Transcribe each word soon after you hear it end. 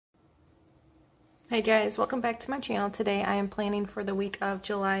Hey guys, welcome back to my channel. Today I am planning for the week of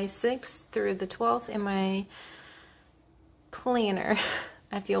July 6th through the 12th in my planner.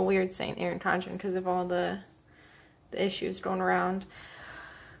 I feel weird saying Erin Condren because of all the issues going around.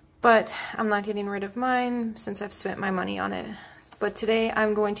 But I'm not getting rid of mine since I've spent my money on it. But today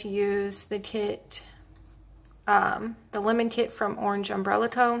I'm going to use the kit, the lemon kit from Orange Umbrella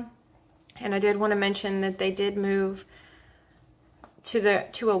Co. And I did want to mention that they did move to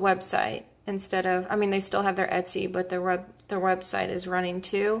a website. Instead of, I mean, they still have their Etsy, but their website is running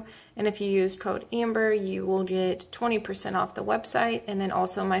too. And if you use code AMBER, you will get 20% off the website and then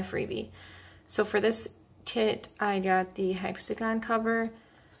also my freebie. So for this kit, I got the hexagon cover,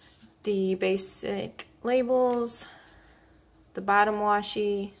 the basic labels, the bottom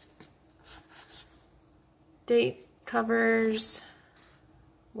washi, date covers,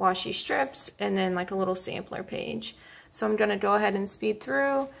 washi strips, and then like a little sampler page. So I'm going to go ahead and speed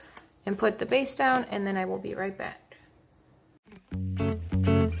through and put the base down, and then I will be right back.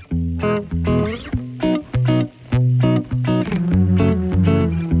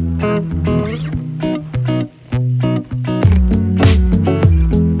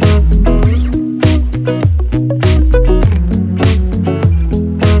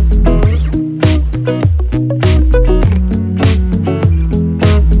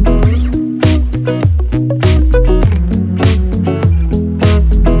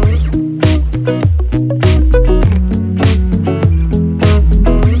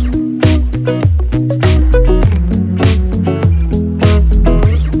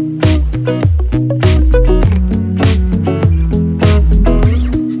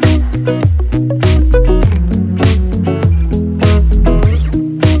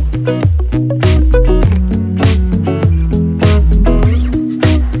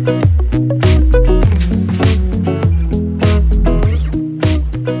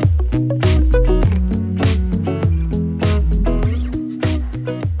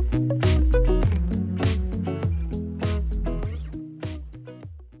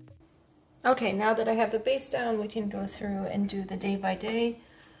 Okay, now that I have the base down, we can go through and do the day by day.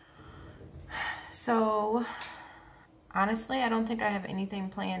 So, honestly, I don't think I have anything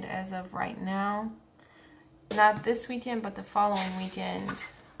planned as of right now. Not this weekend, but the following weekend.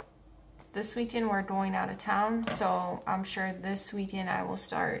 This weekend we're going out of town, so I'm sure this weekend I will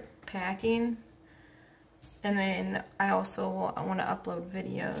start packing. And then I also want to upload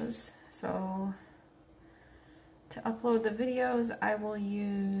videos. So, to upload the videos, I will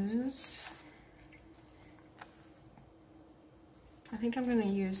use... I think I'm going to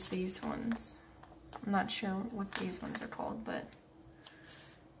use these ones. I'm not sure what these ones are called, but...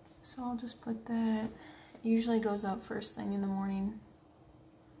 So I'll just put that. It usually goes up first thing in the morning.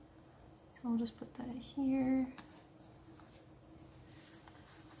 So I'll just put that here.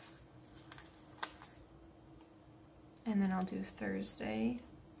 And then I'll do Thursday.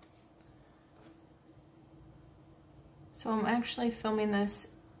 So I'm actually filming this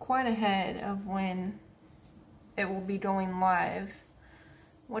quite ahead of when it will be going live.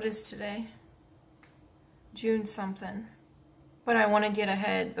 What is today? June something. But I want to get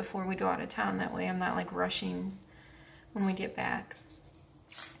ahead before we go out of town. That way I'm not like rushing when we get back.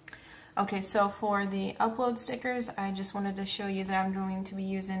 Okay, so for the upload stickers, I just wanted to show you that I'm going to be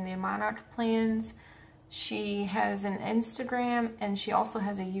using the Monarch Plans. She has an Instagram and she also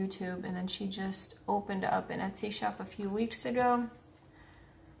has a YouTube, and then she just opened up an Etsy shop a few weeks ago.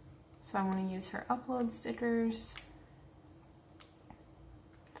 So I want to use her upload stickers.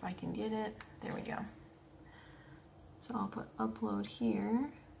 If I can get it. There we go. So I'll put upload here.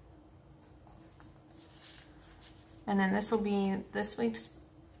 And then this will be this week's,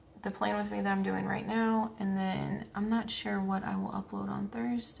 the plan with me that I'm doing right now. And then I'm not sure what I will upload on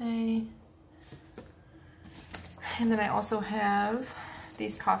Thursday. And then I also have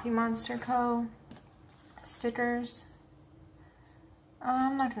these Coffee Monster Co. stickers.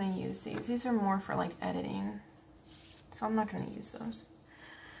 I'm not going to use these. These are more for like editing. So I'm not going to use those.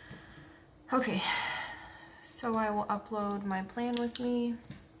 Okay. So I will upload my plan with me.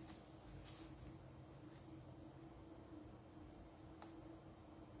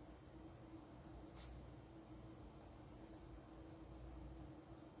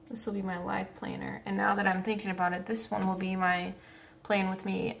 This will be my live planner. And now that I'm thinking about it, this one will be my plan with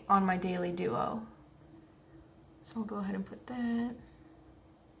me on my daily duo. So I'll go ahead and put that.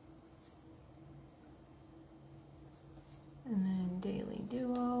 And then daily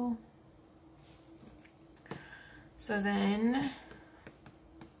duo. So then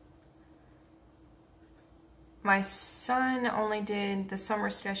my son only did the summer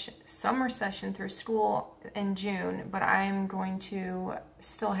session through school in June, but I'm going to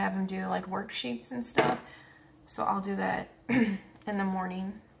still have him do like worksheets and stuff. So I'll do that in the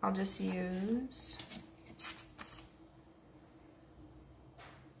morning. I'll just use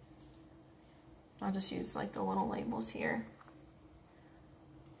like the little labels here.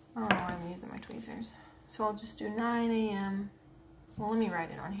 I don't know why I'm using my tweezers. So I'll just do 9 a.m. Well, let me write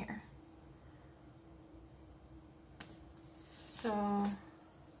it on here. So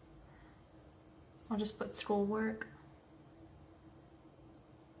I'll just put schoolwork.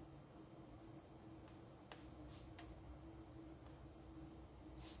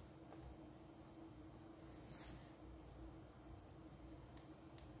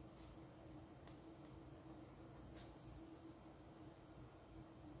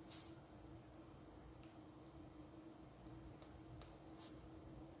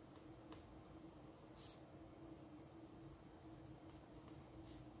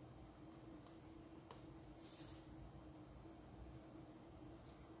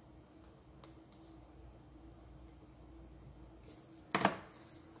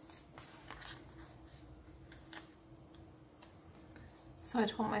 So I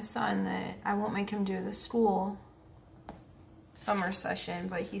told my son that I won't make him do the school summer session,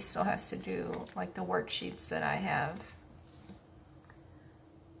 but he still has to do like the worksheets that I have.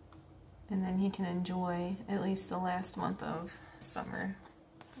 And then he can enjoy at least the last month of summer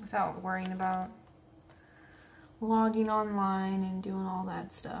without worrying about logging online and doing all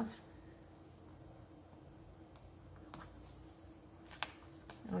that stuff.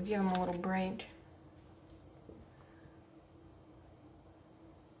 It'll give him a little break.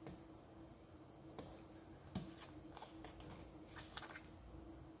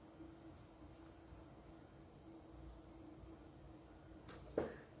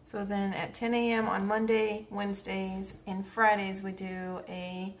 So then at 10 a.m. on Monday, Wednesdays, and Fridays, we do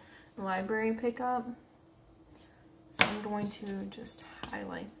a library pickup. So I'm going to just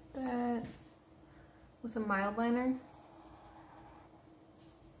highlight that with a mild liner.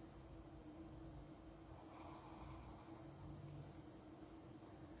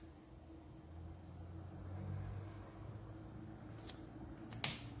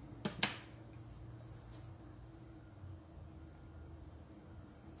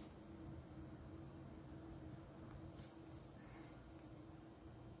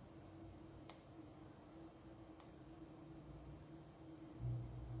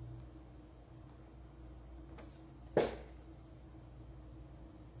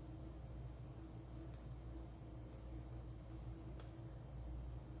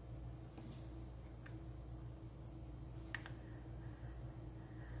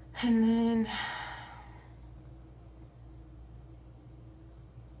 And then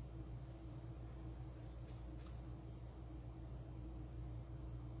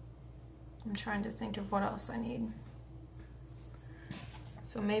I'm trying to think of what else I need.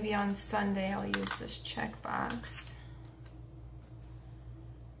 So maybe on Sunday I'll use this checkbox.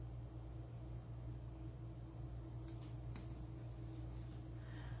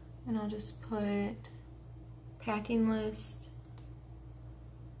 And I'll just put packing list,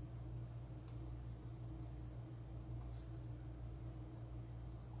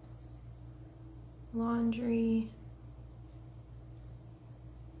 laundry,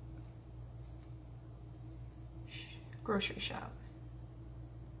 grocery shop.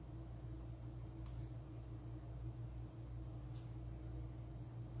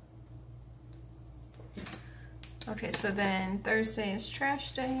 Okay, so then Thursday is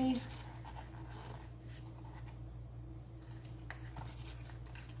trash day.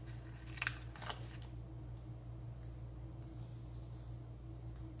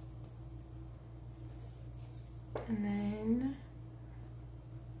 And then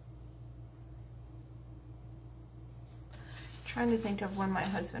trying to think of when my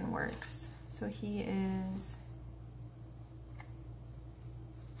husband works. So he is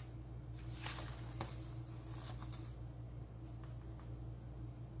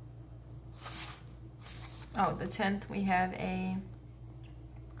the 10th. We have a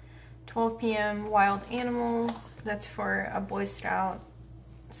 12 p.m. wild animal. That's for a Boy Scout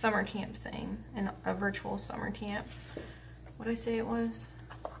summer camp thing, and a virtual summer camp. What did I say it was?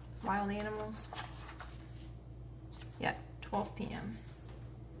 Wild animals? Yeah, 12 p.m.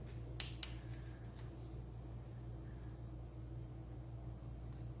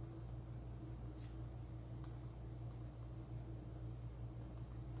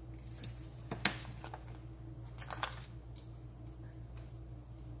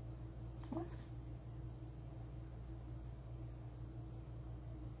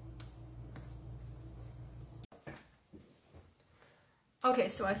 Okay,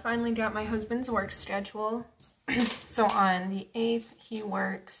 so I finally got my husband's work schedule. So on the 8th, he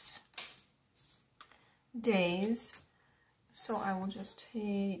works days. So I will just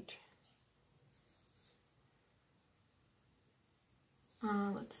take,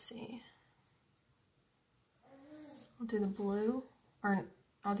 let's see. I'll do the blue, or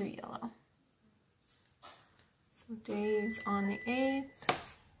I'll do yellow. So days on the 8th.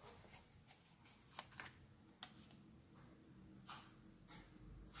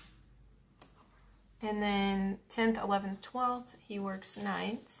 And then 10th, 11th, 12th, he works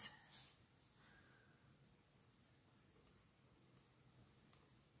nights.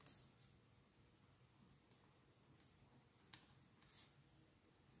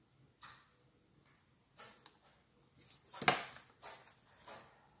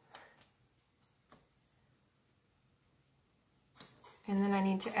 And then I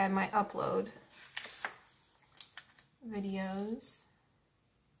need to add my upload videos.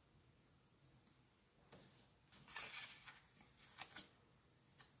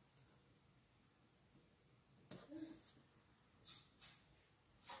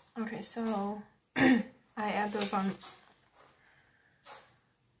 Okay, so I add those on.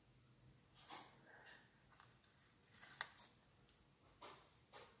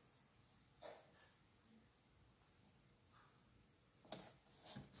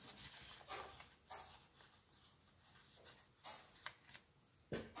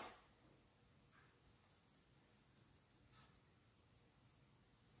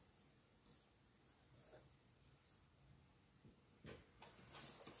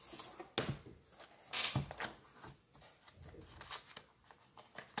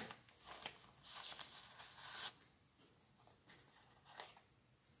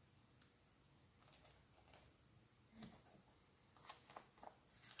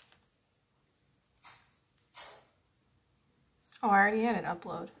 Oh, I already had it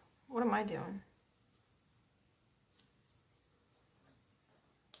upload. What am I doing?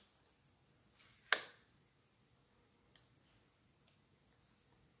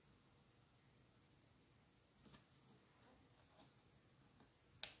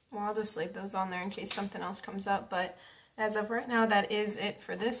 Well, I'll just leave those on there in case something else comes up, but as of right now, that is it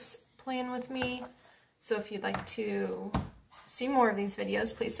for this plan with me. So if you'd like to see more of these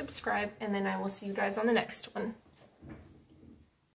videos, please subscribe, and then I will see you guys on the next one.